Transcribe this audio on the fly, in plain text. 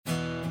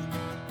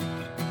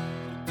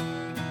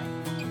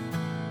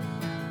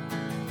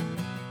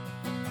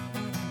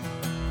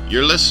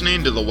You're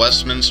listening to the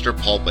Westminster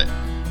Pulpit,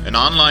 an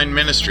online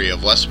ministry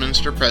of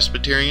Westminster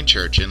Presbyterian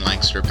Church in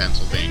Lancaster,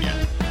 Pennsylvania.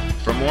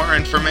 For more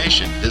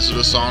information, visit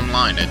us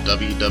online at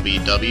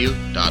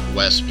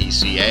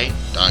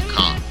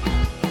www.westpca.com.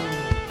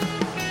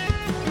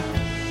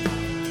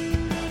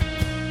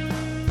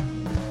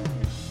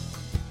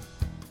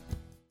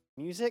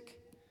 Music.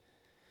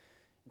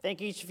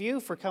 Thank each of you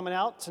for coming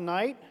out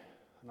tonight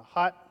on a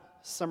hot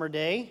summer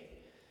day.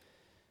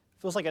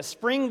 Feels like a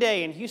spring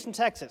day in Houston,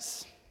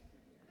 Texas.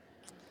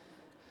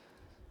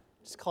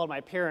 Just called my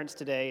parents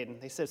today,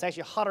 and they said it's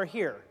actually hotter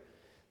here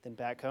than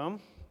back home.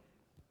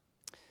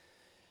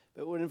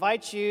 But I would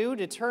invite you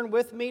to turn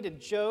with me to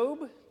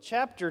Job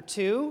chapter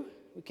 2.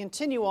 We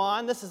continue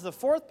on. This is the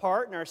fourth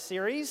part in our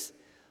series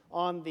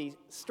on the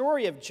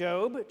story of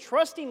Job,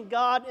 trusting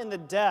God in the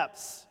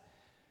depths,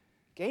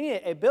 gaining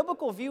a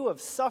biblical view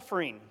of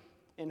suffering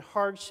and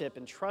hardship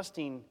and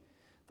trusting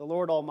the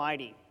Lord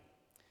Almighty.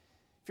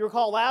 If you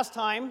recall last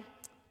time,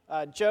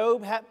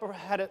 Job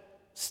had a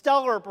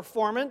stellar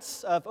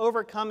performance of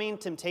overcoming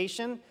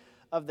temptation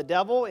of the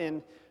devil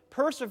and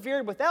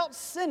persevered without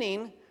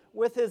sinning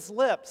with his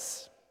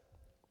lips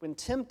when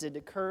tempted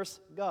to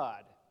curse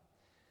God.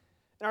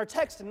 In our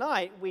text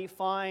tonight, we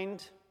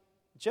find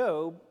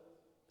Job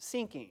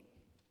sinking,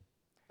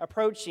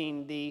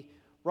 approaching the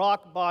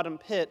rock-bottom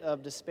pit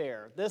of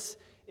despair. This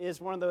is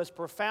one of those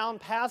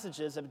profound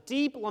passages of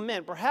deep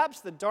lament,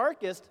 perhaps the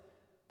darkest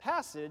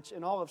passage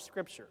in all of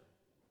Scripture,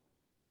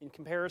 in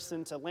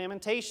comparison to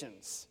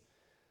Lamentations,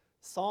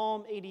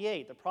 Psalm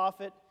 88, the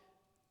prophet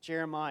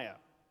Jeremiah.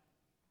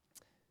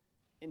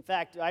 In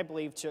fact, I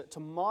believe to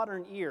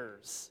modern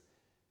ears,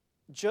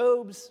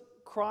 Job's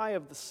cry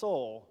of the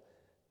soul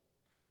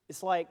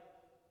is like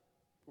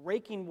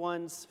raking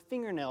one's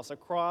fingernails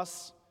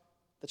across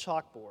the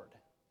chalkboard.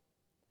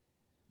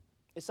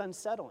 It's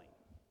unsettling.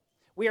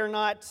 We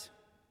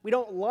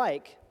don't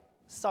like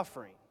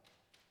suffering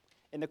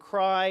and the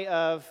cry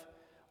of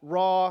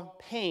raw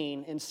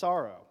pain and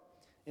sorrow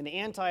in the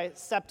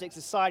antiseptic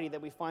society that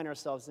we find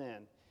ourselves in.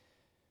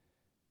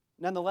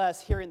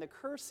 Nonetheless, hearing the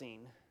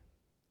cursing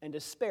and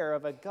despair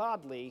of a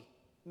godly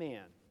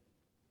man.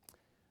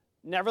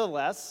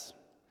 Nevertheless,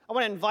 I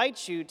want to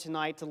invite you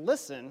tonight to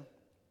listen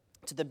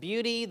to the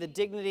beauty, the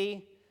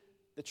dignity,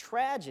 the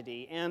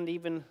tragedy, and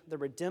even the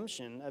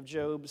redemption of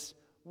Job's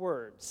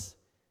words.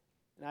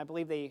 And I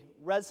believe they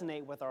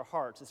resonate with our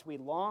hearts as we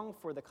long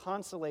for the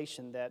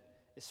consolation that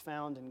is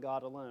found in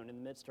God alone in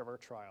the midst of our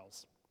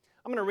trials.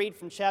 I'm going to read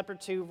from chapter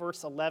 2,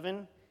 verse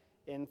 11,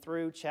 and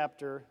through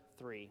chapter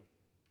 3.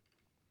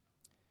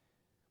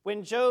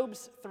 When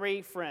Job's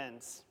three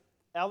friends,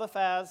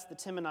 Eliphaz the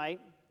Temanite,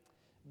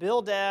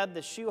 Bildad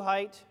the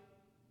Shuhite,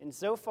 and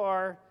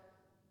Zophar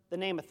the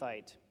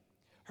Naamathite,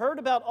 heard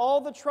about all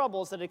the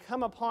troubles that had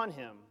come upon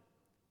him,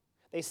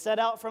 they set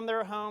out from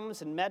their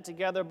homes and met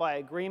together by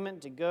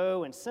agreement to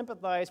go and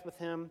sympathize with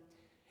him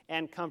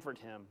and comfort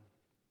him.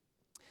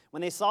 When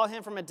they saw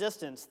him from a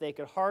distance, they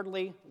could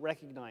hardly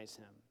recognize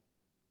him.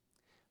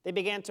 They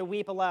began to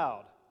weep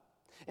aloud,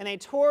 and they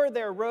tore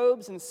their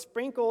robes and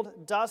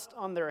sprinkled dust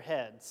on their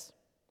heads.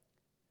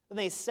 Then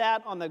they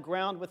sat on the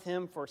ground with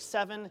him for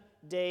 7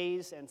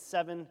 days and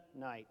 7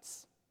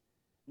 nights.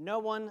 No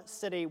one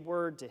said a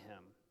word to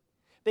him,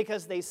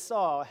 because they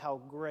saw how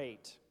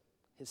great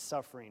his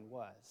suffering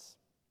was.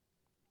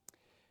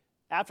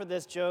 After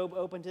this, Job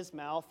opened his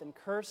mouth and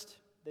cursed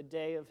the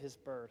day of his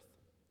birth.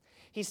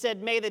 He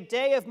said, "May the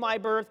day of my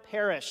birth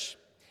perish,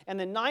 and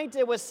the night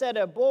it was said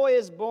a boy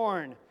is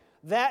born,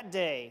 that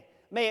day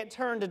may it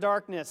turn to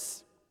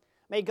darkness.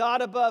 May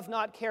God above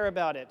not care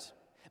about it.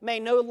 May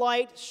no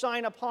light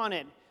shine upon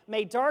it.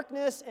 May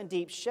darkness and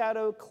deep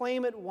shadow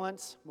claim it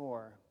once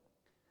more.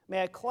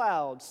 May a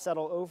cloud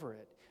settle over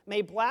it.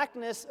 May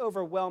blackness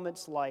overwhelm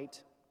its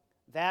light.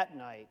 That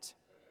night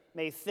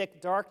may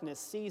thick darkness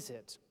seize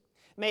it.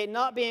 May it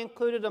not be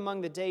included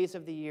among the days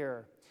of the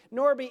year,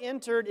 nor be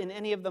entered in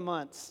any of the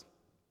months.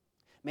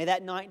 May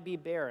that night be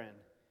barren.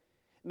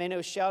 May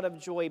no shout of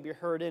joy be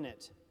heard in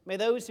it. May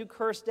those who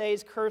curse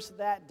days curse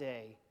that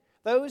day.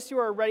 Those who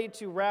are ready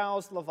to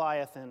rouse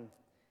Leviathan.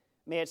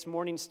 May its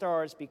morning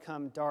stars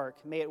become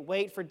dark. May it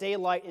wait for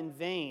daylight in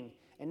vain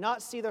and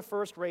not see the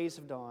first rays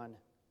of dawn.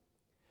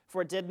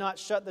 For it did not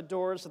shut the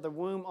doors of the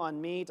womb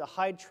on me to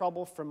hide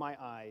trouble from my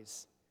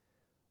eyes.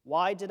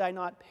 Why did I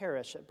not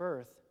perish at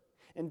birth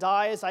and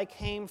die as I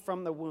came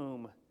from the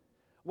womb?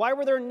 Why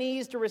were there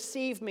knees to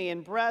receive me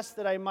and breasts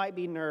that I might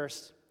be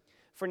nursed?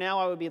 For now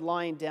I would be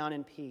lying down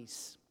in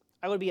peace.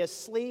 I would be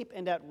asleep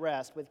and at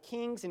rest with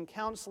kings and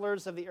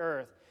counselors of the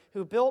earth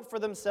who built for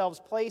themselves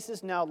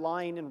places now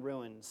lying in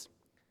ruins,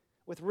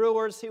 with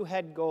rulers who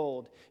had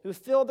gold, who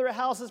filled their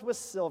houses with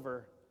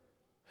silver.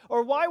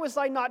 Or why was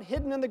I not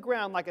hidden in the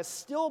ground like a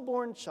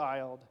stillborn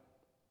child,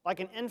 like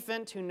an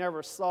infant who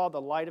never saw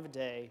the light of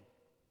day?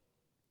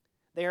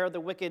 There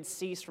the wicked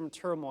cease from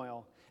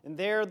turmoil, and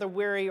there the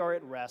weary are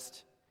at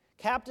rest.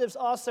 Captives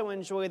also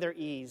enjoy their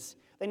ease.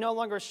 They no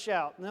longer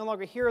shout, no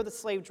longer hear the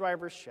slave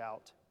drivers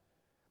shout.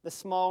 The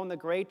small and the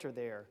great are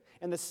there,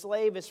 and the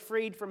slave is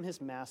freed from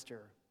his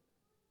master.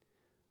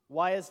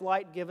 Why is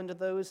light given to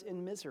those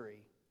in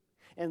misery,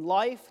 and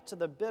life to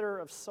the bitter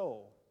of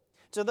soul?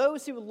 To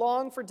those who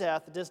long for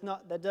death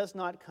that does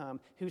not come,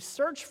 who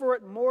search for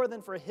it more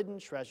than for a hidden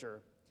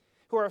treasure,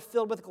 who are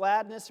filled with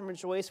gladness and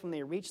rejoice when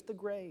they reach the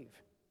grave.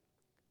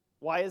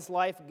 Why is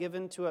life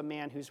given to a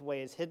man whose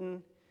way is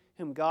hidden,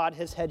 whom God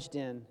has hedged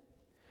in?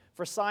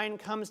 For sign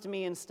comes to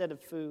me instead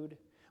of food.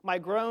 My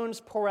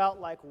groans pour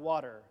out like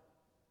water.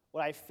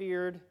 What I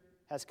feared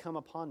has come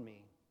upon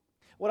me.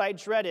 What I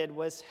dreaded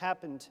was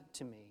happened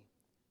to me.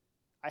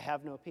 I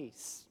have no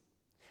peace,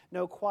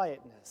 no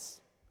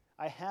quietness.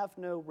 I have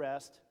no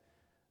rest,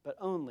 but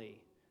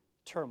only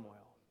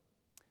turmoil.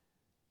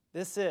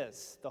 This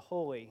is the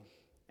holy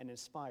and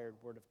inspired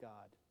Word of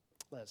God.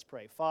 Let us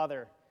pray.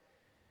 Father,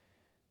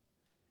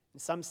 in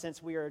some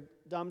sense we are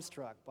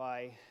dumbstruck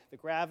by the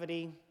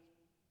gravity,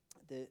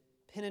 the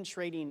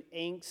penetrating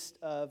angst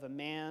of a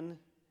man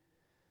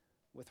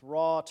with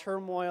raw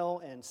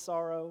turmoil and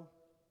sorrow.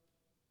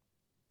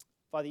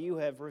 Father, you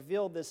have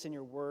revealed this in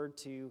your word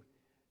to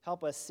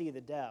help us see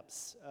the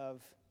depths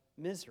of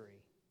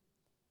misery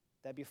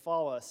that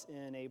befall us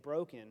in a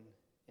broken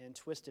and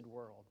twisted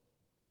world.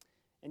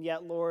 And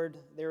yet, Lord,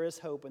 there is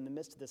hope in the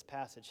midst of this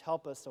passage.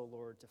 Help us, O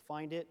Lord, to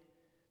find it,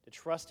 to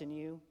trust in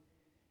you,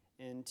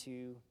 and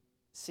to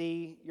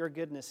see your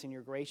goodness and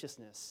your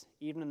graciousness,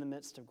 even in the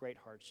midst of great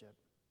hardship.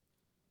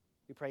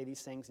 We pray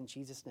these things in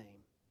Jesus' name.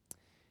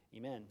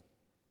 Amen.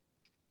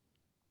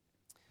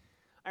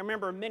 I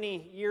remember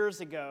many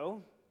years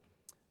ago,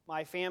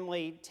 my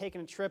family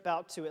taking a trip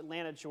out to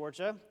Atlanta,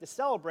 Georgia, to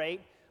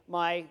celebrate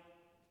my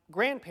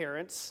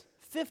grandparents'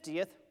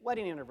 50th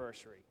wedding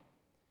anniversary.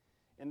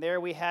 And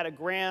there we had a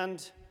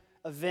grand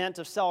event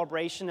of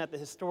celebration at the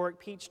historic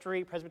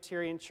Peachtree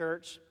Presbyterian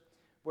Church,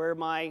 where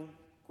my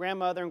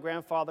grandmother and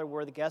grandfather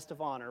were the guest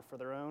of honor for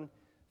their own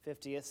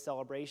 50th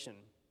celebration.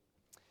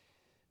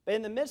 But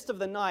in the midst of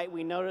the night,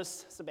 we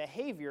noticed some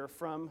behavior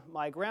from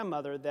my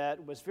grandmother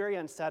that was very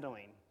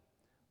unsettling.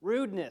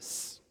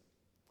 Rudeness,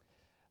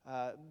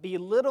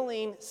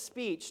 belittling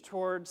speech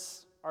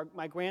towards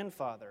my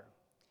grandfather,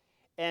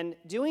 and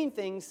doing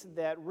things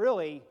that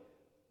really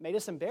made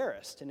us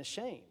embarrassed and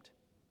ashamed.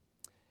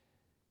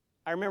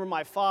 I remember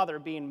my father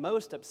being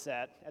most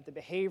upset at the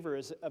behavior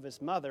of his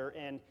mother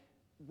and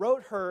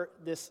wrote her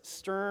this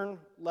stern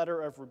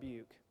letter of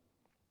rebuke.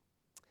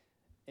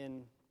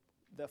 And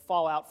the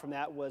fallout from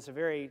that was a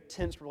very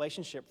tense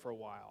relationship for a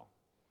while.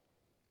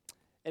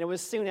 And it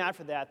was soon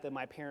after that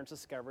my parents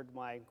discovered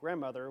my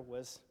grandmother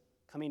was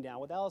coming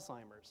down with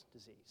Alzheimer's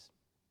disease.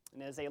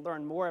 And as they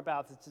learned more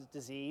about this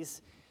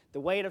disease, the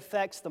way it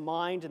affects the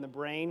mind and the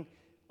brain,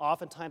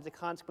 oftentimes the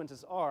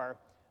consequences are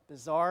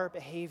bizarre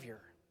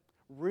behavior,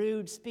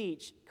 rude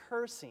speech,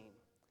 cursing,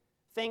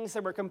 things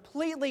that were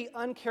completely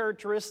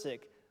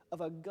uncharacteristic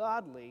of a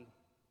godly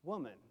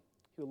woman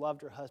who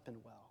loved her husband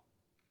well.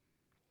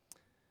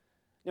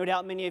 No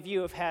doubt many of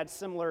you have had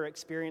similar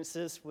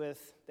experiences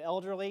with the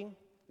elderly,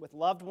 with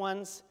loved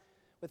ones,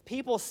 with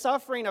people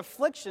suffering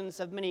afflictions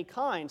of many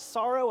kinds,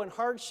 sorrow and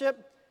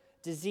hardship,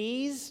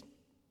 disease.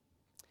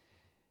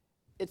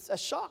 It's a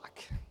shock.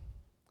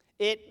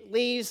 It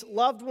leaves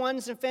loved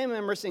ones and family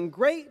members in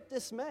great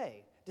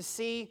dismay to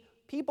see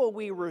people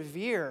we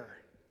revere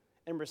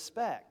and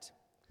respect,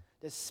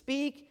 to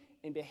speak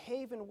and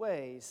behave in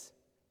ways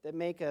that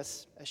make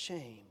us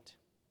ashamed.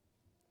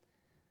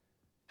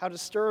 How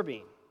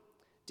disturbing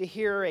to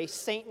hear a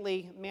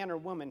saintly man or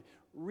woman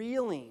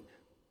reeling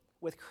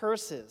with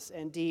curses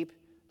and deep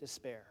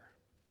despair.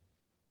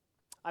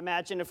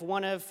 Imagine if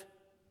one of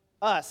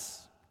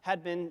us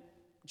had been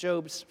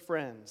Job's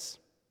friends,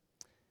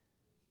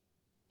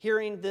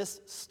 hearing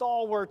this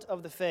stalwart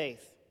of the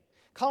faith,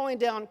 calling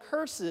down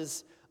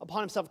curses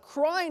upon himself,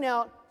 crying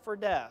out for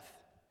death.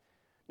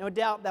 No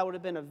doubt that would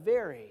have been a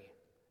very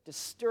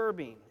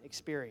disturbing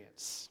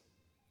experience.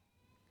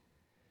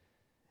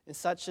 And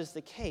such is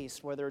the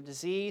case, whether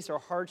disease or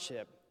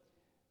hardship,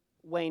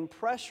 weighing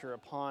pressure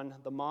upon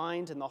the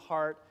mind and the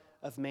heart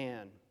of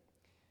man.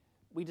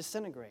 We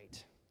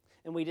disintegrate,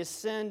 and we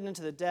descend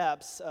into the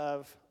depths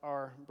of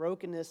our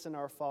brokenness and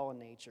our fallen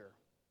nature.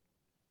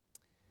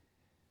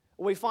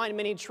 We find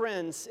many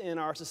trends in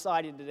our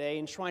society today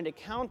in trying to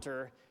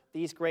counter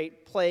these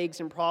great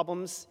plagues and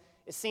problems.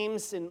 It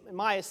seems, in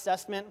my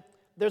assessment,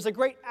 there's a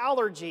great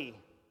allergy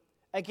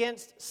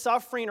against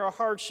suffering or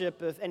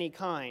hardship of any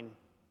kind.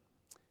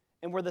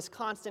 And we're this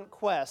constant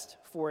quest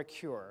for a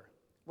cure,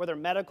 whether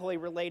medically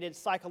related,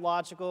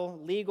 psychological,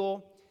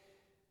 legal.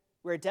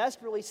 We're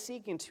desperately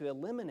seeking to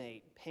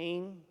eliminate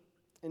pain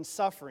and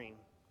suffering,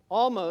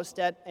 almost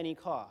at any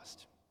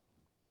cost.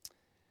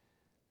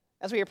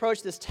 As we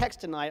approach this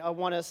text tonight, I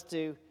want us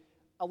to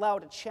allow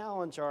it to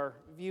challenge our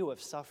view of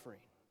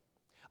suffering,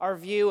 our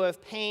view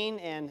of pain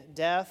and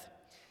death,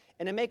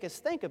 and to make us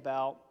think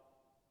about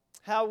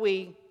how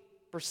we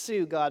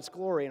pursue God's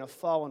glory in a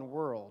fallen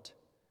world.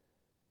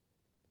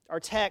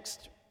 Our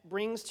text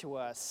brings to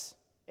us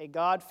a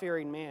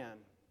God-fearing man,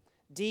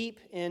 deep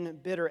in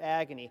bitter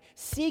agony,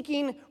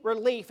 seeking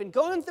relief and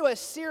going through a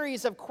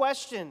series of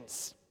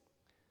questions,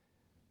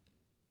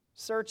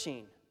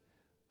 searching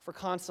for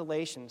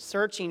consolation,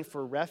 searching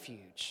for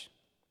refuge,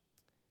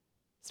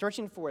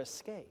 searching for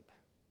escape.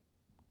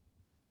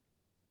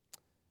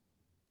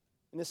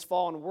 In this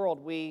fallen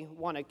world, we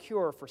want a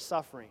cure for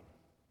suffering,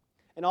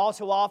 and all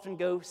too often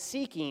go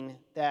seeking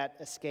that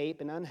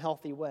escape in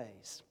unhealthy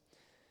ways.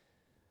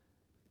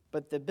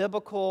 But the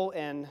biblical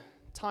and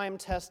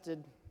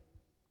time-tested,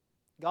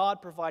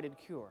 God-provided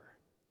cure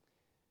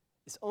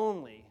is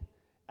only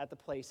at the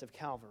place of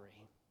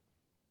Calvary.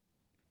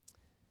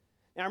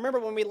 Now, remember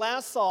when we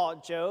last saw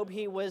Job,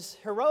 he was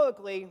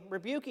heroically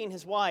rebuking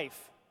his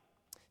wife,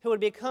 who would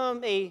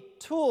become a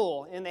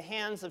tool in the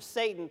hands of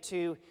Satan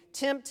to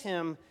tempt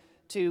him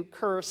to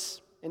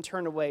curse and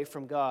turn away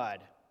from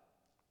God.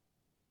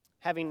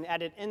 Having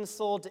added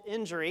insult to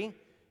injury,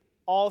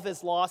 all of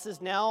his losses,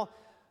 now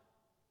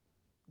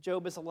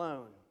Job is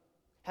alone,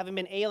 having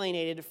been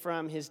alienated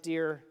from his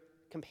dear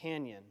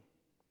companion.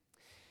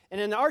 And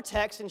in our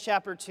text in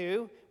chapter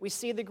 2, we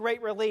see the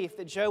great relief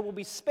that Job will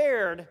be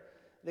spared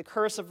the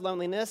curse of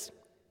loneliness.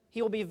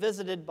 He will be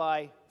visited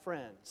by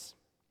friends.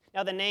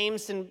 Now, the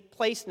names and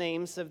place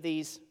names of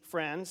these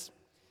friends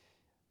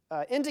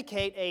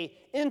indicate a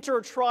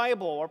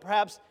intertribal or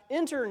perhaps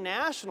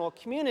international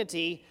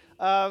community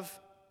of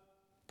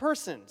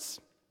persons.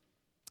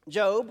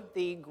 Job,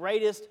 the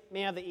greatest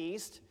man of the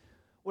East,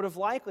 would have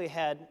likely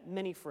had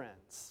many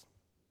friends,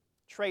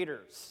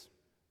 traders,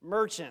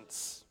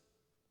 merchants,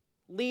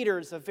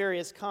 leaders of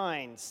various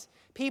kinds,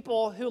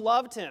 people who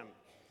loved him,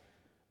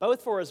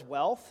 both for his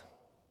wealth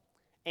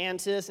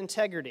and his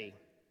integrity.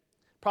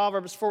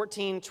 Proverbs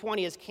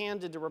 14:20 is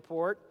candid to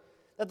report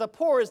that the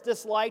poor is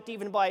disliked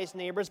even by his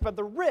neighbors, but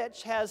the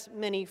rich has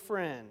many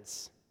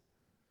friends.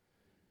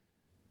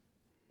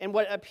 And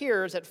what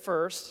appears at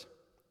first,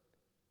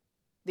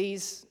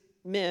 these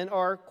men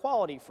are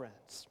quality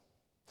friends.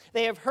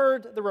 They have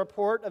heard the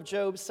report of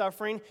Job's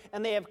suffering,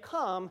 and they have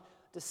come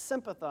to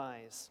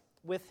sympathize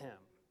with him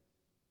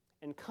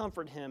and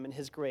comfort him in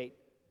his great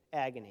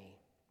agony.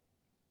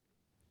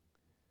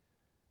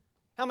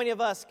 How many of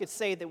us could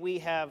say that we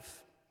have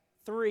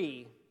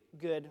 3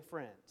 good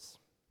friends?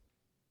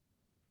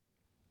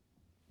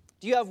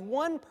 Do you have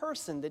one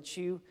person that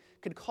you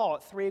could call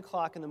at 3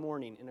 o'clock in the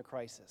morning in a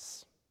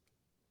crisis?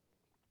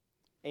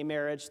 A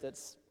marriage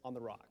that's on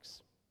the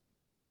rocks,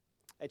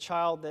 a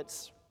child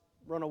that's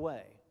run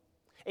away,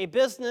 a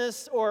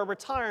business or a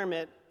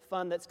retirement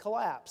fund that's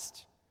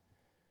collapsed.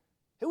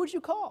 Who would you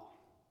call?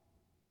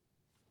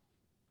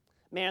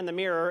 Man in the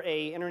Mirror,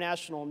 an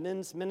international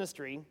men's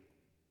ministry,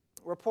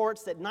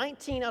 reports that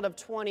 19 out of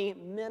 20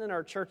 men in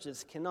our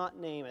churches cannot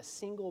name a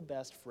single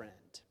best friend.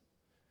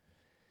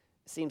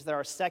 It seems that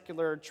our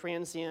secular,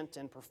 transient,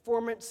 and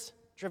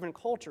performance-driven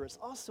culture is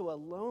also a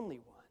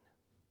lonely one.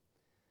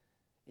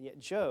 And yet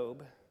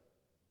Job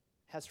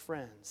has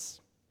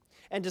friends.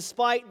 And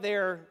despite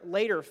their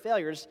later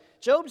failures,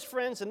 Job's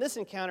friends in this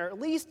encounter at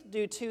least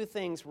do 2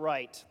 things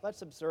right.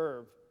 Let's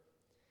observe.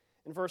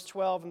 In verse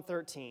 12 and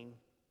 13,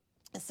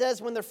 it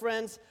says, when the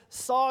friends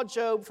saw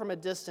Job from a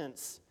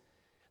distance,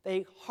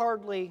 they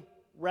hardly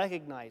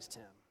recognized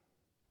him.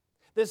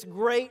 This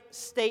great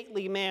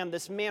stately man,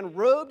 this man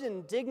robed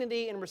in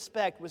dignity and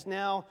respect, was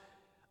now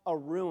a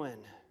ruin,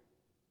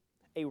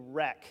 a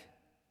wreck.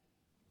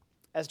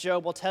 As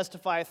Job will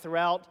testify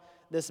throughout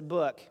this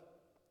book,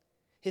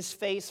 his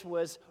face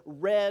was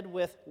red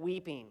with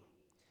weeping,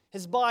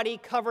 his body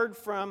covered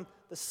from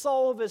the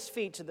sole of his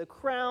feet to the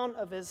crown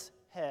of his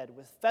head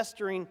with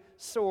festering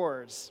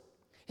sores.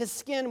 His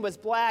skin was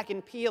black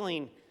and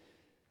peeling.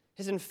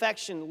 His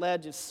infection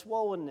led to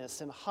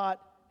swollenness and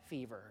hot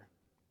fever.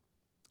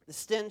 The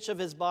stench of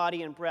his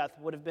body and breath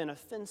would have been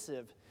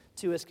offensive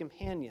to his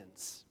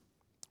companions.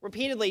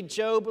 Repeatedly,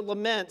 Job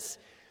laments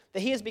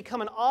that he has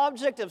become an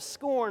object of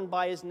scorn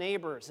by his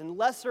neighbors, and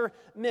lesser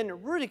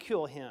men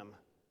ridicule him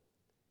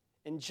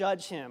and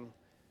judge him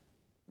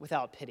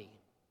without pity.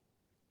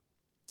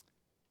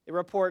 It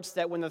reports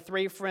that when the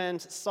 3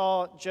 friends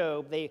saw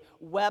Job, they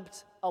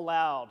wept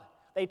aloud.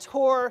 They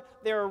tore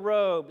their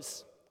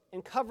robes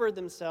and covered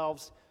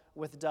themselves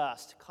with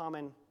dust,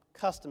 common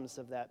customs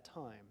of that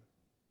time.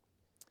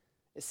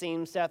 It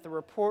seems that the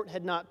report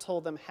had not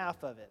told them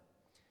half of it.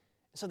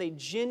 So they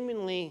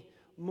genuinely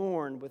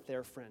mourn with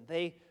their friend.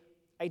 They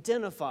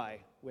identify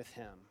with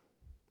him.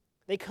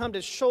 They come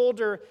to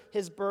shoulder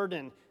his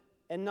burden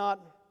and not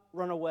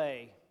run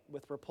away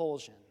with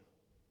repulsion.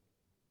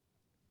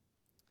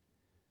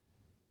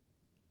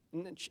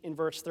 In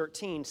verse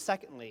 13,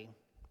 secondly,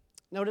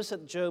 notice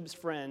that Job's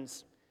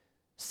friends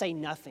say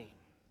nothing,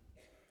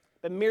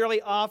 but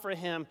merely offer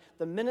him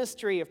the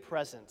ministry of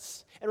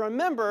presence. And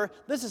remember,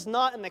 this is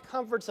not in the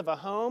comforts of a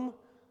home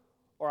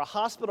or a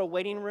hospital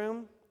waiting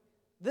room.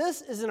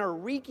 This is in a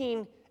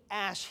reeking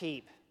ash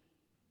heap.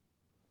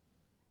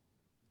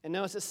 And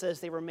notice it says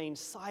they remained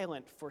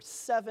silent for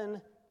 7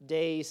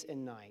 days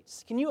and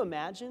nights. Can you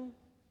imagine?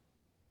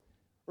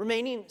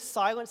 Remaining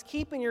silent,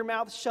 keeping your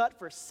mouth shut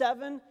for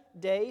 7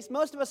 days.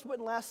 Most of us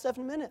wouldn't last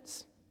 7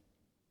 minutes.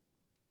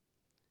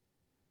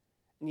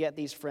 And yet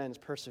these friends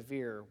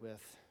persevere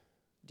with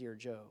dear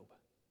Job.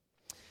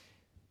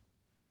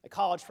 A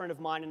college friend of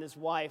mine and his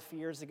wife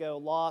years ago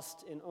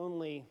lost an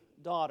only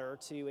daughter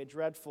to a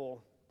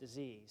dreadful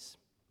disease.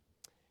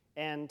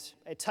 And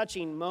a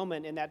touching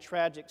moment in that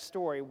tragic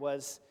story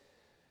was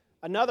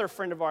another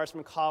friend of ours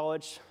from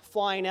college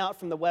flying out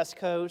from the West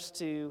Coast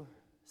to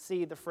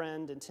see the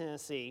friend in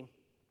Tennessee,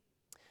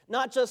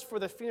 not just for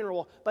the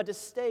funeral, but to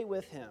stay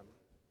with him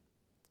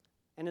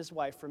and his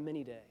wife for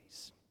many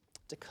days,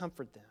 to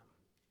comfort them.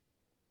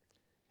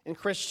 In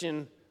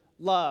Christian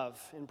love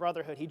and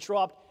brotherhood, he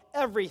dropped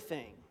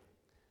everything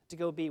to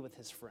go be with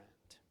his friend.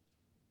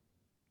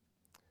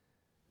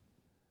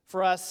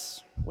 For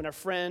us, when a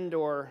friend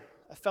or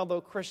a fellow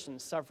Christian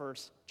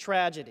suffers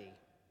tragedy,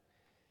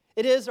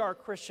 it is our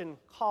Christian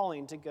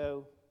calling to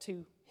go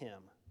to him,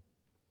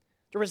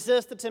 to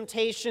resist the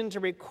temptation to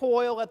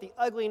recoil at the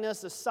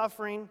ugliness of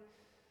suffering,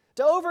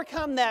 to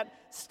overcome that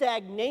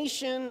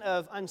stagnation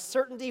of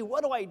uncertainty.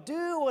 What do I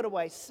do? What do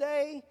I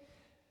say?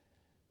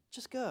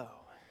 Just go.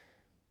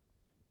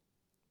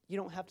 You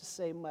don't have to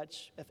say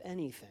much of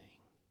anything.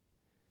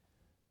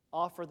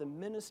 Offer the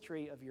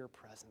ministry of your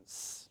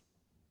presence.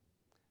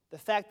 The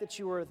fact that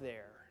you are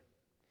there,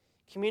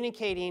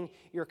 communicating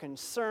your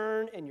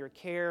concern and your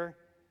care,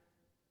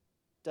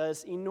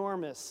 does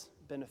enormous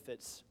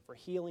benefits for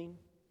healing,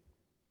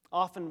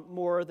 often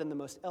more than the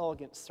most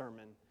elegant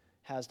sermon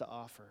has to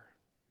offer.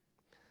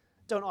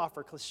 Don't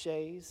offer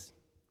cliches.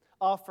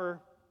 Offer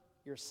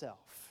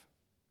yourself.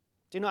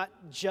 Do not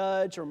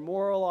judge or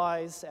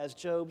moralize as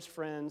Job's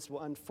friends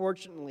will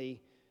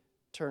unfortunately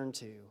turn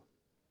to,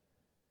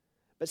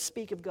 but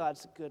speak of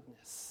God's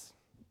goodness.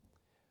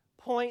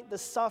 Point the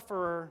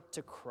sufferer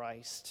to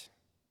Christ.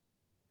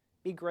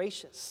 Be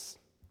gracious.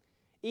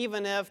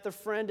 Even if the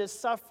friend is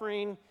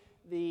suffering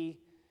the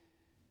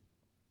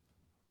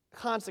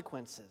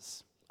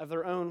consequences of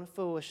their own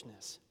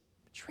foolishness,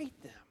 treat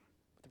them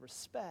with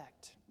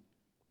respect,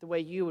 the way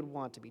you would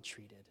want to be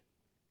treated.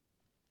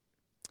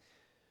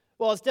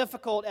 Well, as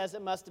difficult as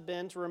it must have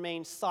been to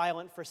remain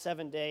silent for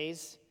 7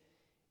 days,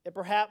 it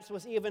perhaps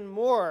was even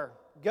more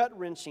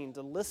gut-wrenching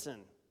to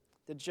listen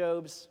to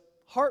Job's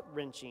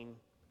heart-wrenching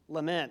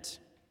lament.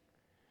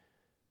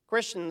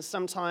 Christians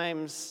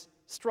sometimes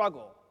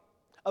struggle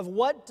of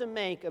what to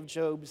make of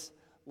Job's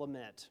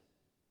lament.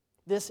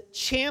 This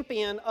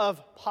champion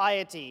of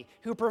piety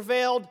who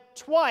prevailed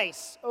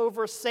twice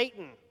over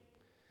Satan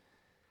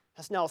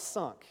has now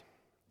sunk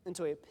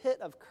into a pit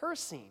of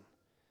cursing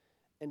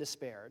and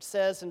despair. It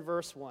says in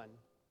verse 1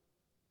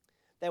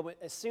 that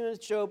as soon as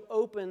Job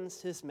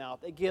opens his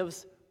mouth, it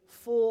gives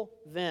full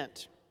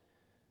vent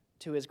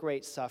to his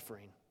great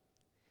suffering.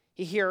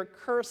 He here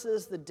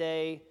curses the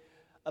day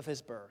of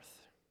his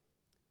birth.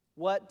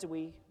 What do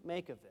we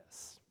make of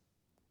this?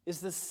 Is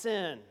this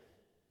sin?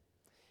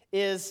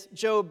 Is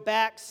Job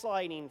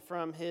backsliding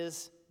from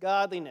his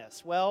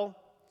godliness? Well,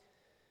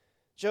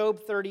 Job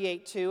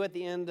 38:2 at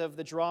the end of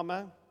the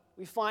drama,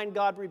 we find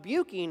God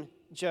rebuking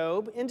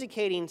Job,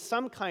 indicating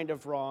some kind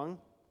of wrong.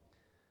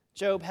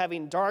 Job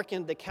having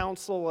darkened the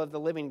counsel of the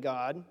living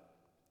God,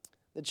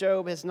 that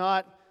Job has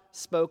not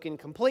spoken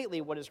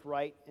completely what is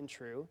right and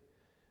true.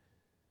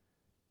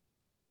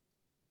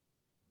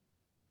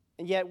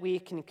 And yet we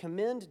can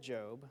commend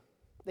Job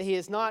that he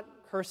is not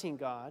cursing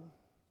God.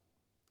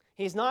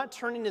 He's not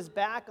turning his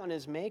back on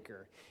his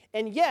Maker.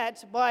 And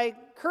yet, by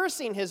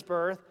cursing his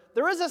birth,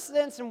 there is a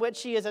sense in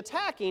which he is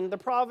attacking the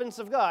providence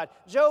of God.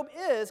 Job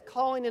is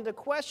calling into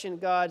question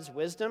God's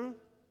wisdom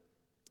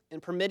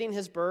in permitting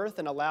his birth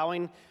and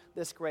allowing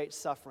this great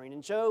suffering.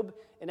 And Job,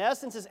 in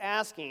essence, is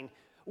asking,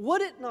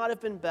 would it not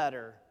have been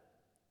better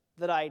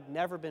that I'd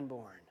never been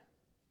born?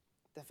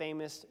 The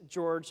famous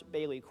George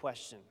Bailey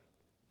question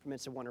from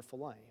It's a Wonderful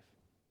Life.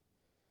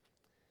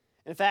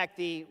 In fact,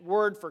 the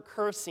word for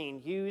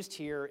cursing used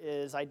here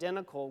is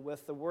identical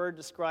with the word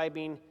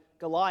describing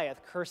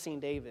Goliath cursing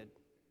David,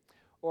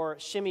 or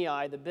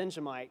Shimei the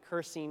Benjamite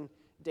cursing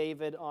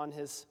David on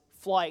his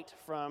flight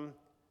from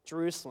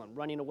Jerusalem,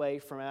 running away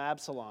from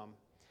Absalom.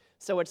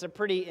 So it's a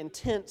pretty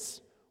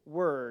intense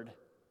word.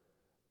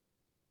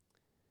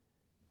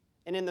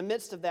 And in the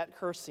midst of that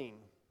cursing,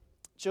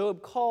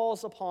 Job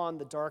calls upon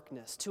the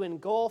darkness to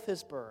engulf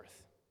his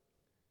birth,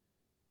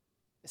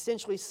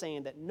 essentially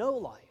saying that no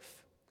life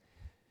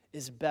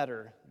is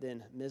better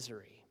than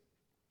misery.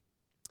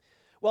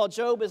 Well,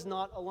 Job is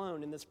not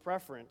alone in this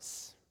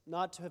preference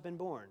not to have been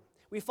born.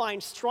 We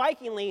find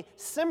strikingly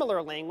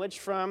similar language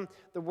from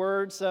the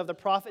words of the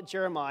prophet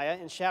Jeremiah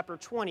in chapter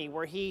 20,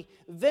 where he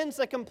vents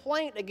a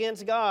complaint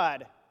against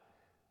God,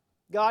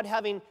 God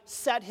having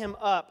set him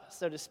up,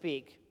 so to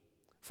speak,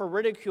 for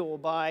ridicule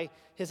by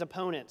his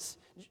opponents.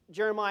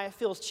 Jeremiah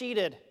feels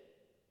cheated.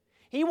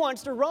 He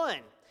wants to run.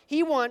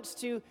 He wants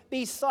to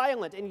be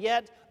silent, and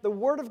yet the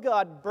word of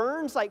God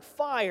burns like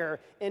fire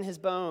in his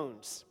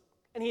bones,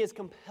 and he is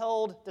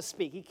compelled to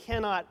speak. He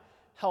cannot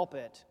help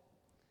it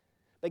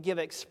but give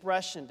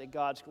expression to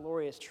God's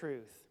glorious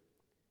truth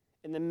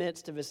in the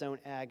midst of his own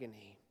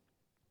agony.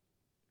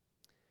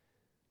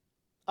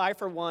 I,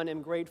 for one,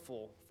 am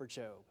grateful for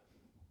Job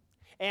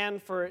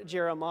and for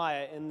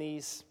Jeremiah in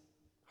these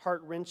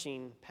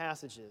heart-wrenching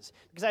passages,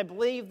 because I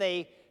believe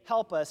they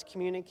help us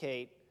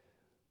communicate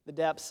the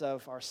depths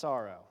of our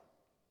sorrow.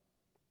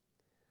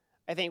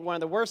 I think one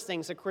of the worst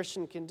things a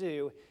Christian can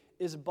do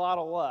is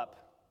bottle up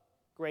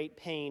great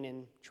pain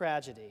and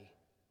tragedy,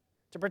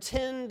 to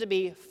pretend to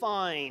be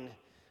fine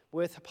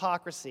with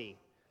hypocrisy,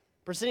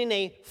 presenting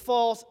a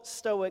false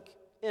stoic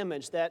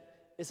image that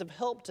is of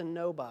help to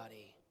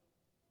nobody.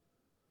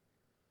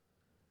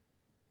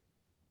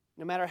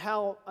 No matter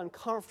how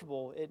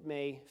uncomfortable it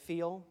may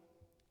feel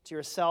to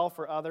yourself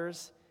or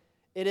others,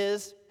 it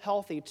is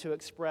healthy to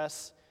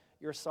express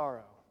your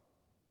sorrow,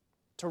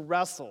 to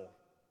wrestle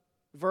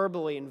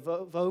verbally and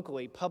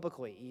vocally,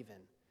 publicly even,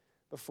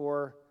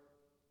 before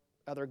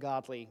other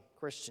godly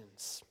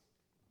Christians.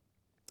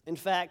 In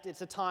fact,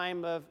 it's in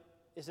time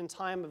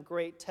of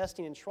great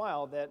testing and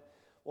trial that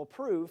will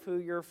prove who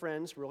your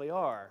friends really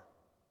are.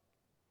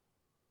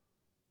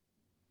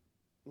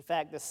 In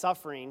fact, the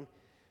suffering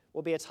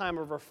will be a time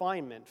of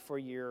refinement for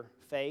your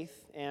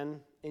faith and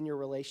in your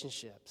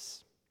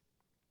relationships.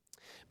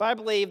 But I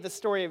believe the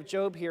story of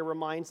Job here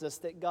reminds us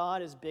that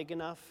God is big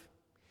enough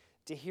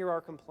to hear our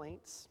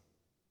complaints,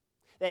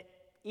 that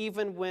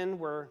even when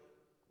we're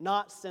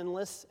not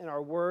sinless in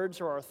our words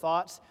or our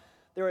thoughts,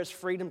 there is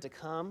freedom to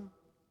come,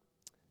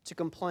 to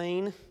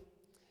complain,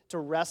 to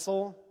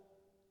wrestle,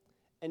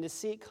 and to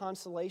seek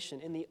consolation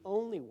in the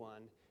only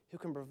one who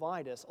can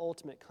provide us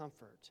ultimate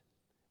comfort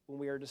when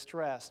we are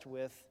distressed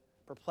with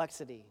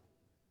perplexity,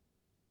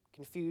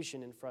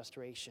 confusion, and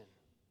frustration.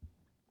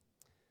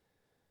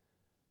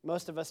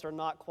 Most of us are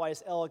not quite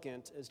as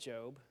elegant as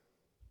Job,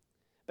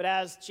 but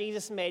as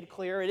Jesus made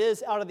clear, it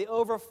is out of the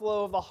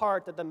overflow of the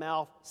heart that the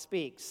mouth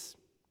speaks.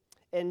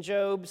 And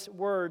Job's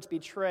words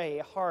betray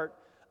a heart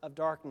of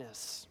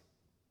darkness.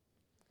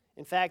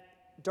 In fact,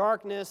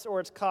 darkness or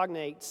its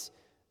cognates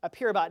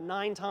appear about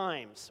 9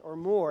 times or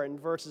more in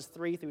verses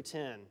 3 through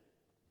 10.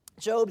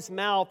 Job's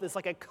mouth is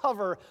like a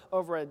cover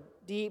over a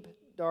deep,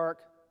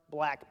 dark,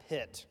 black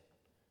pit.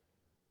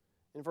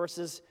 In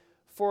verses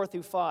 4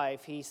 through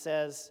 5, he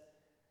says,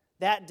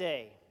 "That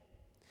day,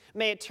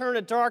 may it turn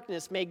to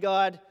darkness, may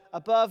God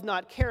above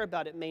not care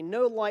about it, may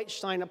no light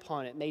shine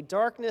upon it, may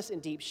darkness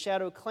and deep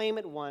shadow claim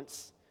it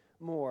once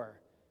more.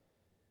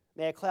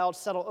 May a cloud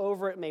settle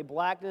over it, may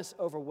blackness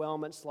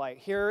overwhelm its light."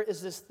 Here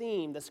is this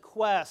theme, this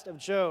quest of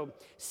Job,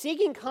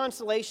 seeking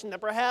consolation that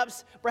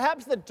perhaps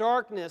the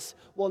darkness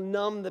will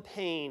numb the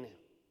pain,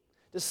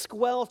 to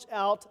squelch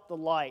out the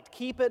light,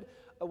 keep it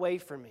away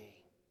from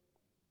me.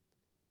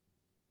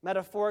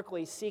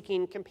 Metaphorically,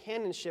 seeking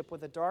companionship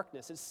with the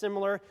darkness. It's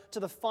similar to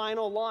the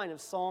final line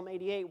of Psalm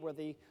 88, where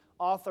the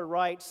author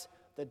writes,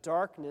 "The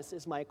darkness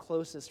is my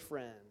closest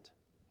friend."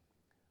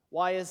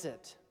 Why is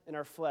it in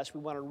our flesh we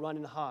want to run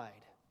and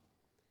hide?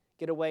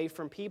 Get away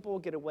from people,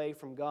 get away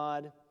from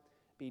God,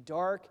 be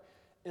dark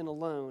and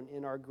alone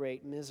in our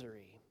great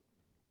misery.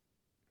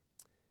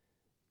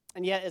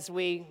 And yet, as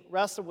we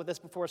wrestle with this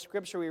before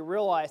Scripture, we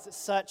realize that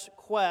such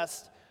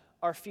quests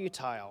are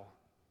futile.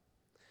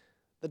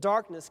 The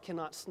darkness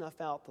cannot snuff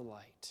out the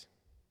light.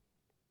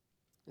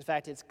 In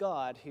fact, it's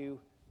God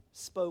who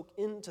spoke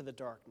into the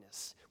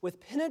darkness with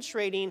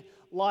penetrating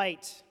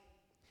light.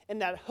 And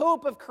that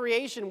hope of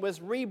creation was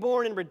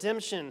reborn in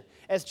redemption.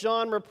 As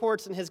John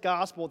reports in his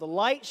gospel, the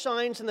light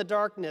shines in the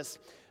darkness,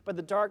 but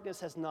the darkness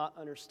has not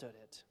understood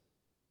it.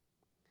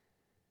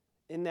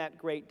 In that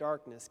great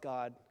darkness,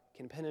 God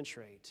can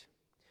penetrate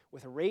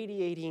with a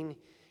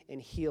radiating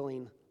and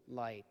healing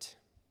light.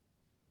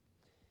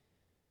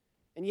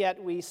 And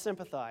yet we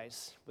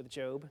sympathize with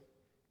Job.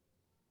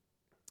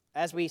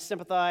 As we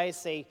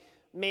sympathize a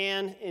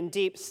man in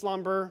deep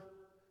slumber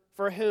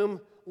for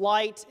whom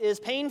light is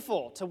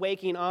painful to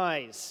waking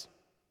eyes.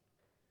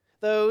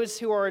 Those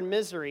who are in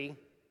misery,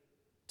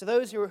 to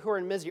those who are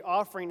in misery,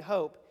 offering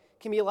hope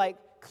can be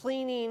like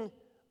cleaning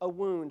a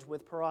wound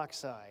with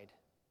peroxide.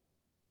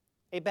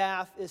 A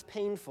bath is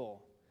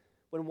painful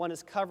when one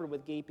is covered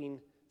with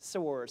gaping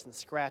sores and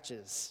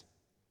scratches.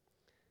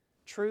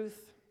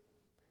 Truth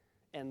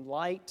and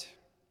light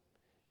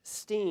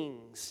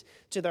stings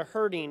to the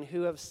hurting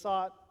who have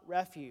sought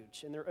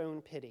refuge in their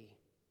own pity.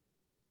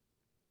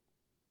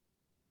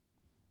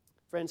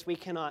 Friends, we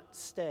cannot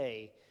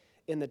stay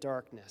in the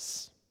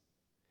darkness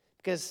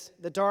because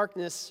the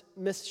darkness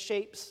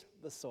misshapes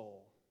the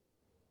soul.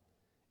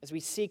 As we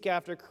seek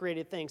after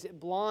created things, it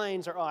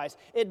blinds our eyes.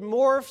 It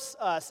morphs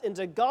us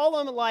into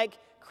golem-like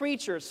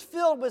creatures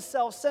filled with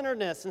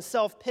self-centeredness and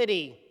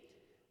self-pity,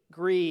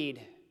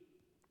 greed.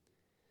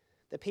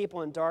 The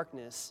people in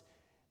darkness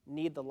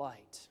need the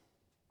light,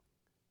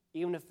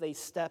 even if they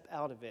step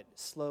out of it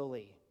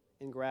slowly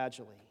and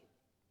gradually.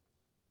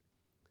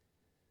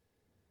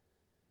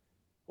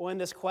 Well, in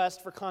this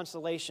quest for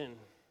consolation,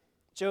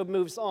 Job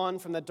moves on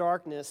from the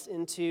darkness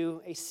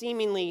into a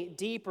seemingly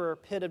deeper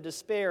pit of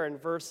despair in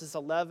verses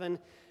 11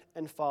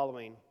 and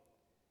following,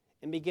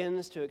 and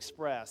begins to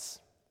express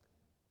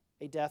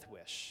a death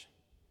wish.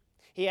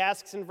 He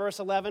asks in verse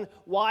 11,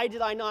 "Why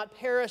did I not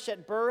perish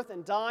at birth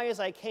and die as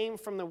I came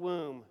from the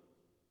womb?"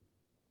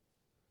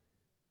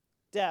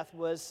 Death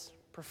was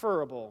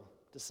preferable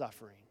to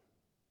suffering.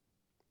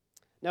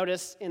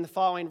 Notice in the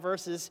following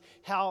verses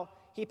how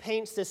he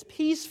paints this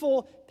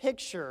peaceful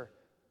picture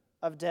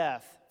of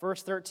death.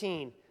 Verse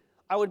 13,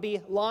 I would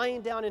be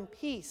lying down in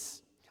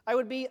peace. I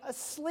would be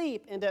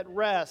asleep and at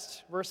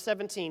rest. Verse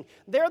 17,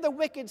 there the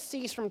wicked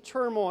cease from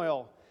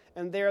turmoil,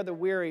 and there the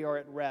weary are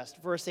at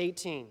rest. Verse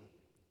 18,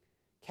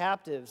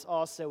 captives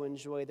also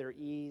enjoy their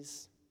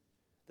ease.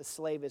 The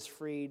slave is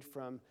freed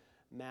from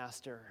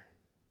master.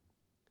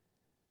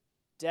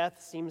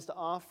 Death seems to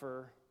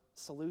offer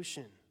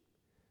solution,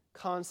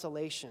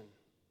 consolation.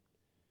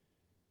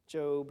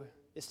 Job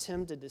is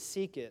tempted to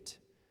seek it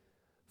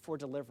for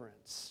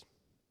deliverance.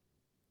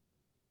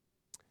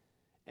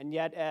 And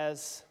yet,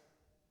 as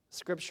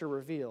Scripture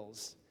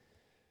reveals,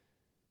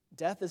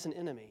 death is an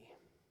enemy.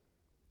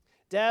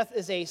 Death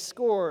is a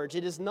scourge.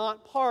 It is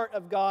not part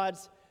of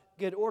God's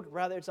good order.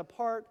 Rather, it's a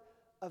part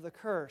of the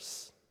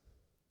curse.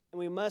 And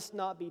we must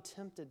not be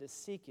tempted to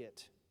seek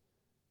it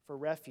for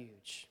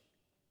refuge.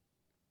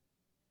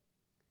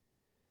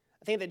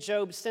 I think that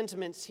Job's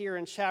sentiments here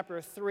in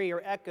chapter 3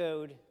 are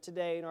echoed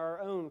today in our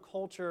own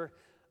culture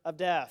of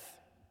death.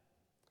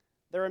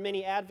 There are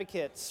many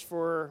advocates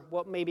for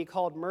what may be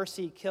called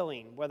mercy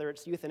killing, whether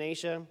it's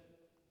euthanasia,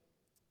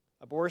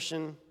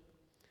 abortion,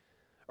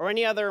 or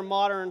any other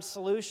modern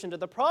solution to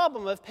the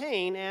problem of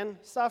pain and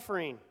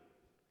suffering.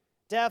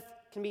 Death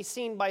can be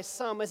seen by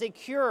some as a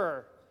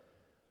cure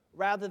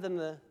rather than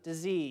the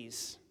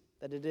disease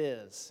that it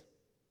is.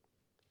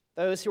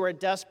 Those who are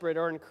desperate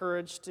are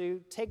encouraged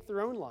to take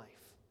their own life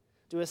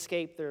to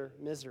escape their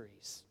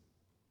miseries.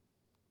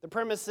 The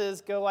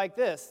premises go like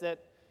this, that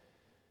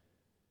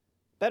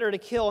better to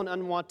kill an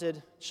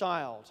unwanted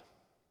child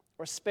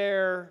or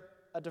spare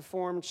a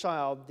deformed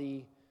child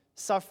the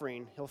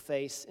suffering he'll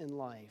face in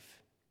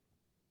life.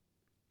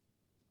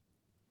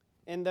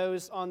 And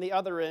those on the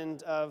other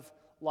end of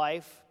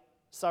life,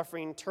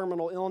 suffering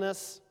terminal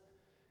illness,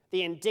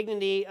 the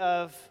indignity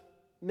of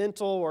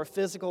mental or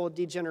physical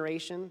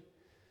degeneration,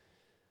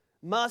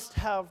 must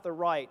have the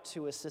right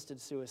to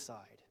assisted suicide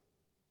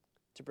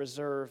to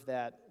preserve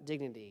that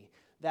dignity,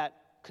 that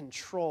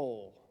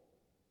control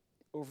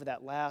over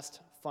that last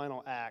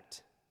final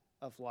act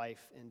of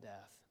life and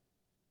death.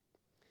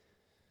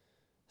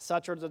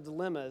 Such are the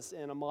dilemmas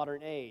in a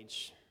modern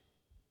age,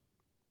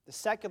 the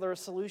secular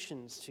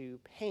solutions to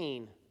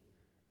pain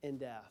and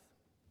death.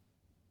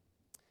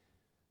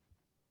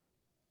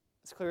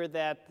 It's clear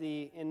that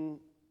in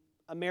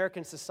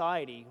American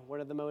society,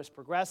 one of the most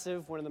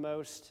progressive, one of the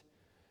most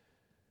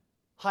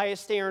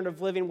highest standard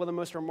of living, one of the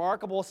most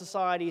remarkable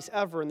societies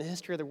ever in the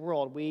history of the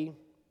world, we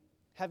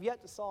have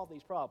yet to solve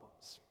these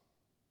problems.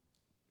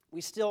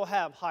 We still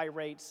have high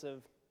rates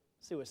of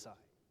suicide,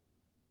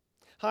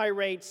 high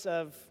rates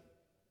of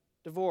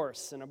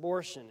divorce and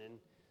abortion and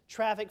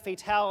traffic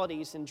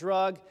fatalities and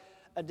drug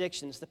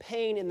addictions. The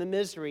pain and the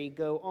misery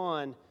go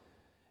on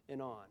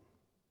and on.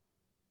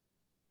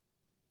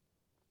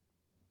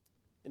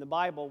 In the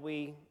Bible,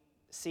 we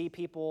see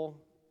people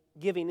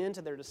giving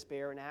into their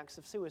despair in acts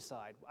of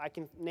suicide. I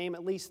can name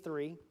at least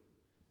 3.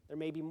 There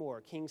may be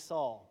more. King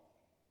Saul,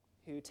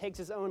 who takes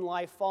his own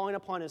life falling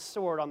upon his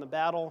sword on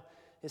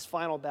his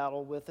final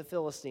battle with the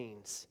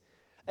Philistines.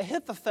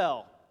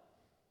 Ahithophel,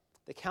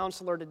 the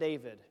counselor to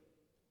David,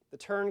 the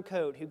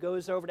turncoat who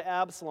goes over to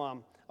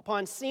Absalom,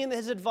 upon seeing that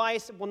his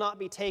advice will not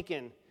be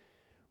taken,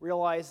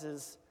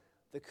 realizes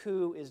the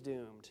coup is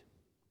doomed,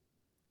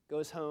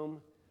 goes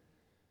home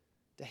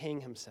to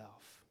hang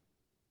himself.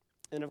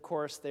 And of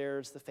course,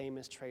 there's the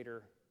famous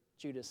traitor,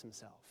 Judas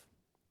himself,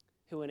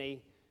 who in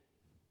a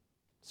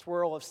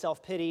swirl of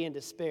self-pity and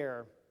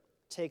despair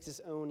takes his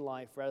own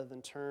life rather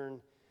than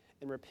turn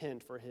and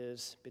repent for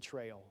his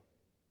betrayal.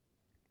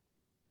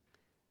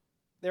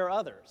 There are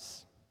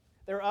others.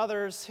 There are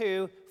others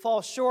who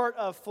fall short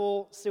of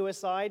full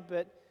suicide,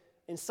 but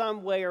in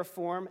some way or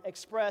form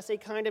express a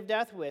kind of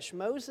death wish.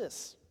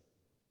 Moses,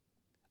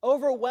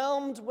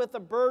 overwhelmed with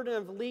the burden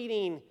of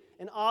leading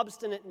an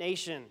obstinate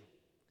nation,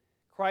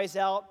 cries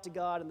out to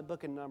God in the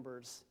book of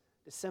Numbers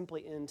to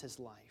simply end his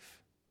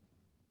life.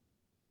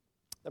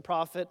 The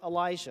prophet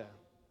Elijah,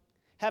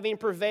 having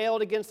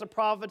prevailed against the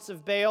prophets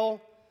of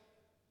Baal,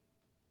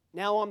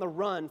 now on the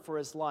run for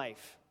his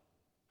life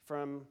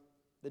from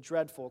the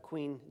dreadful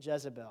Queen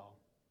Jezebel,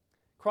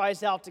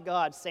 cries out to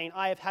God, saying,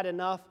 I have had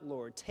enough,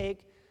 Lord,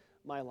 take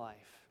my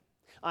life.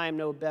 I am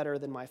no better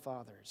than my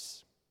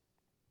fathers.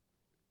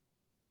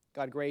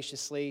 God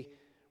graciously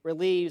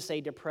relieves a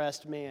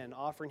depressed man,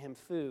 offering him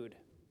food,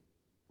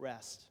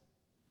 rest,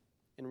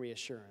 and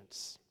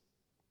reassurance.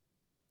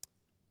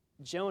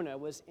 Jonah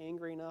was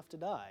angry enough to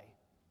die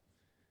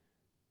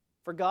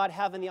for God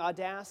having the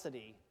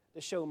audacity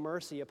to show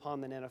mercy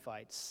upon the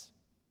Ninevites.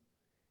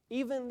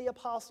 Even the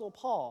Apostle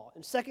Paul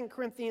in 2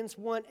 Corinthians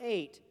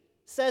 1:8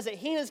 says that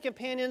he and his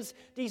companions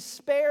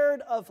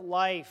despaired of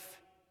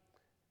life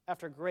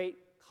after great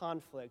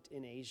conflict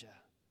in Asia.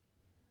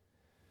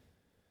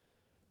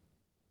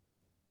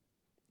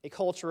 A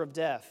culture of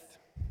death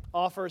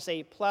offers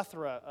a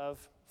plethora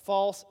of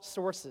false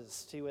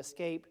sources to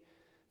escape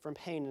from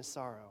pain and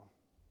sorrow.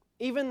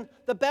 Even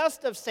the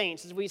best of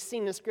saints, as we've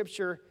seen in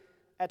Scripture,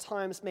 at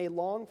times may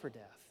long for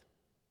death.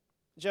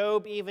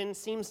 Job even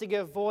seems to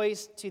give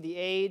voice to the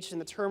aged and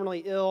the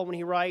terminally ill when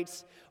he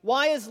writes,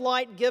 "Why is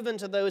light given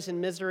to those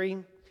in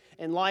misery,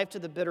 and life to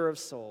the bitter of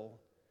soul,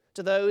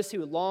 to those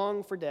who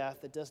long for death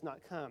that does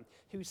not come,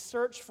 who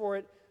search for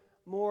it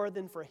more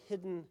than for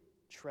hidden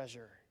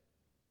treasure?"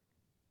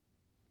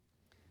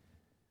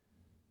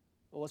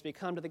 Well, as we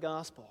come to the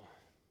gospel,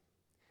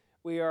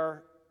 we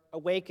are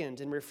awakened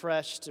and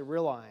refreshed to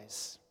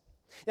realize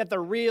that the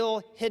real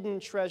hidden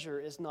treasure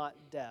is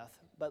not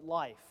death, but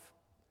life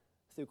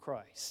through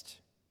Christ.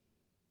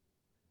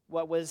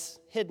 What was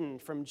hidden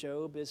from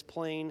Job is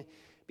plain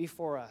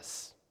before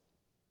us.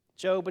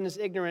 Job, in his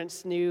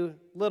ignorance, knew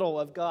little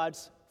of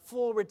God's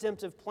full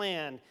redemptive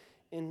plan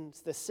in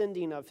the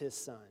sending of his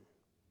Son.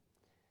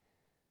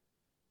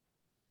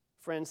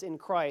 Friends, in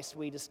Christ,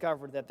 we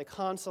discovered that the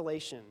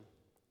consolation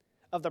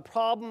of the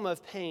problem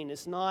of pain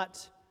is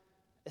not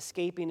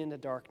escaping into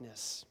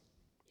darkness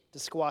to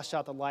squash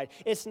out the light.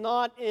 It's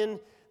not in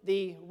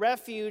the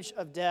refuge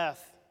of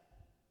death,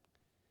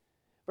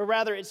 but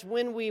rather it's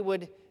when we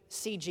would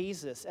see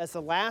Jesus as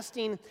the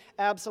lasting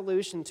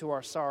absolution to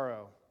our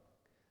sorrow,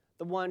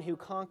 the one who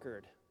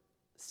conquered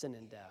sin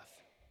and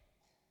death.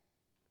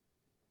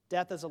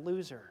 Death is a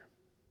loser.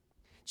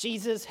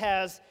 Jesus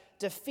has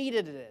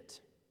defeated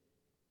it.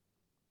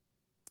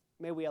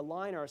 May we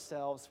align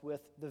ourselves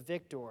with the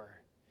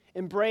victor,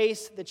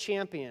 embrace the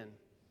champion,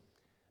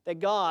 that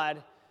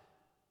God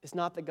is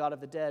not the God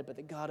of the dead, but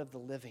the God of the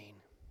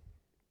living.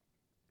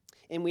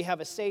 And we have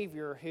a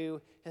Savior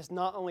who has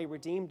not only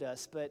redeemed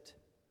us, but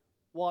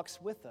walks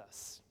with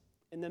us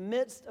in the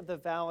midst of the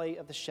valley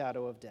of the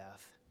shadow of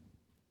death.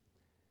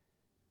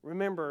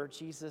 Remember,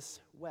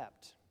 Jesus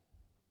wept.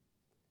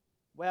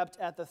 Wept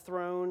at the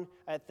throne,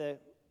 at the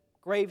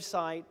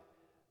gravesite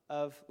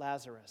of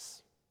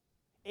Lazarus,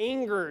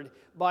 angered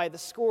by the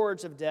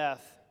scourge of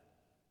death.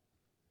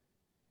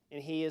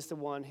 And he is the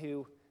one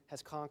who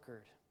has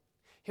conquered,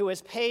 who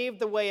has paved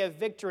the way of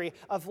victory,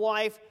 of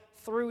life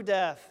through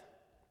death.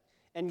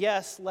 And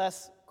yes,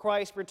 lest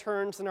Christ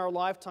returns in our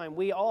lifetime,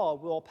 we all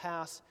will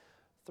pass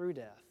through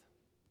death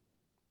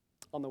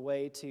on the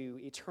way to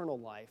eternal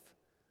life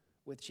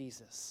with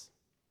Jesus.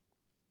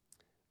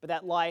 But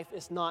that life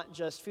is not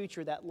just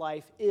future, that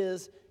life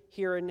is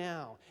here and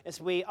now, as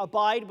we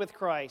abide with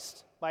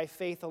Christ by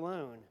faith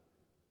alone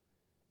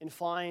and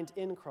find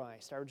in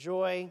Christ our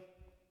joy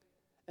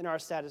and our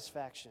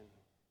satisfaction.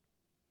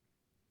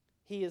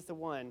 He is the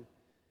one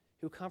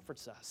who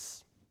comforts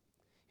us,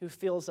 who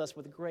fills us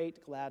with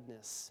great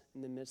gladness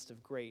in the midst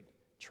of great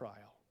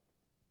trial.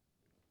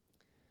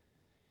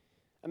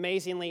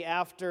 Amazingly,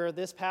 after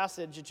this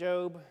passage,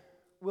 Job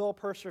will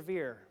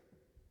persevere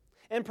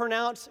and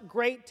pronounce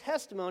great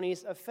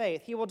testimonies of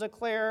faith. He will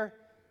declare,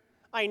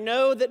 "I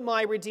know that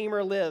my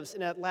Redeemer lives,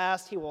 and at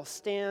last he will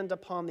stand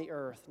upon the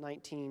earth,"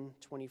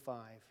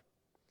 19:25.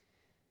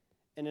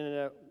 And in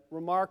a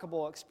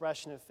remarkable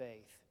expression of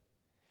faith,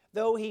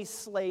 "Though he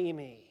slay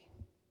me,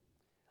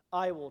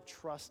 I will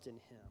trust in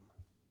him,"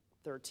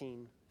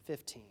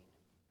 13:15.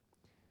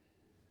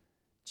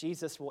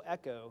 Jesus will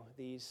echo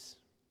these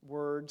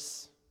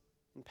words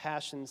and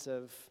passions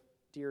of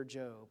dear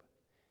Job.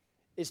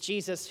 It's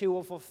Jesus who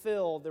will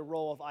fulfill the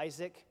role of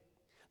Isaac,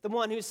 the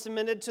one who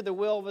submitted to the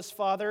will of his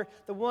father,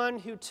 the one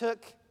who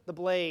took the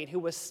blade, who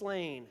was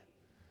slain,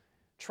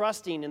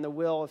 trusting in the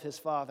will of his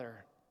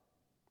father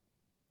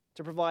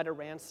to provide a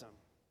ransom,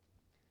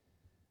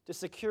 to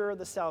secure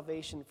the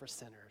salvation for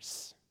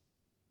sinners.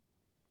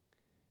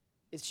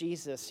 It's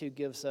Jesus who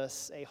gives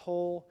us a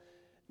whole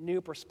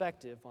new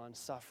perspective on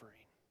suffering.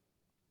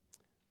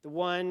 The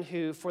one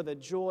who, for the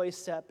joy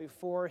set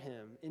before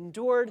him,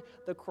 endured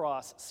the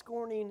cross,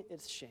 scorning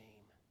its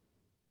shame.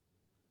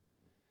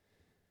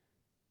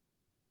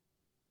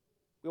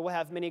 We will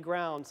have many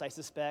grounds, I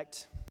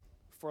suspect,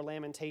 for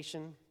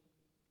lamentation,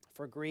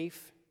 for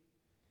grief.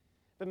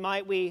 But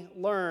might we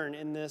learn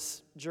in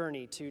this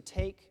journey to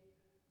take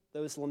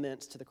those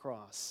laments to the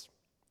cross,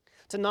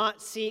 to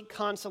not seek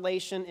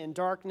consolation in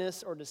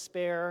darkness or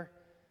despair,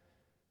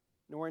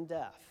 nor in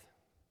death,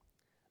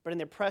 but in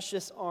the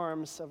precious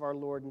arms of our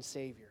Lord and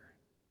Savior.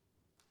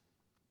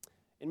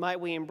 And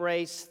might we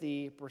embrace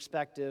the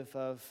perspective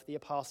of the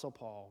Apostle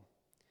Paul,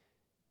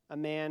 a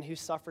man who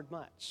suffered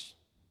much,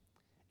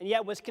 and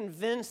yet was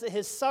convinced that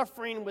his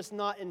suffering was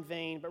not in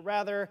vain, but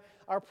rather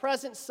our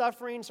present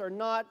sufferings are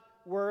not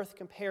worth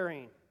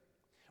comparing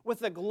with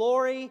the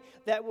glory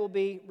that will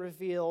be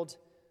revealed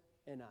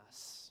in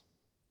us.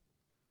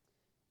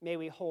 May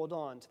we hold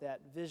on to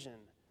that vision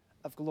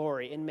of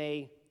glory, and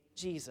may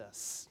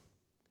Jesus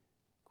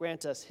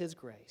grant us his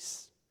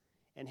grace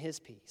and his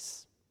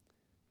peace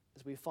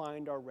as we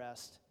find our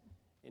rest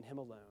in him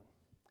alone.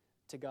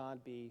 To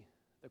God be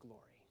the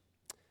glory.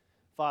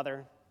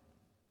 Father,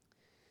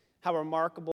 how remarkable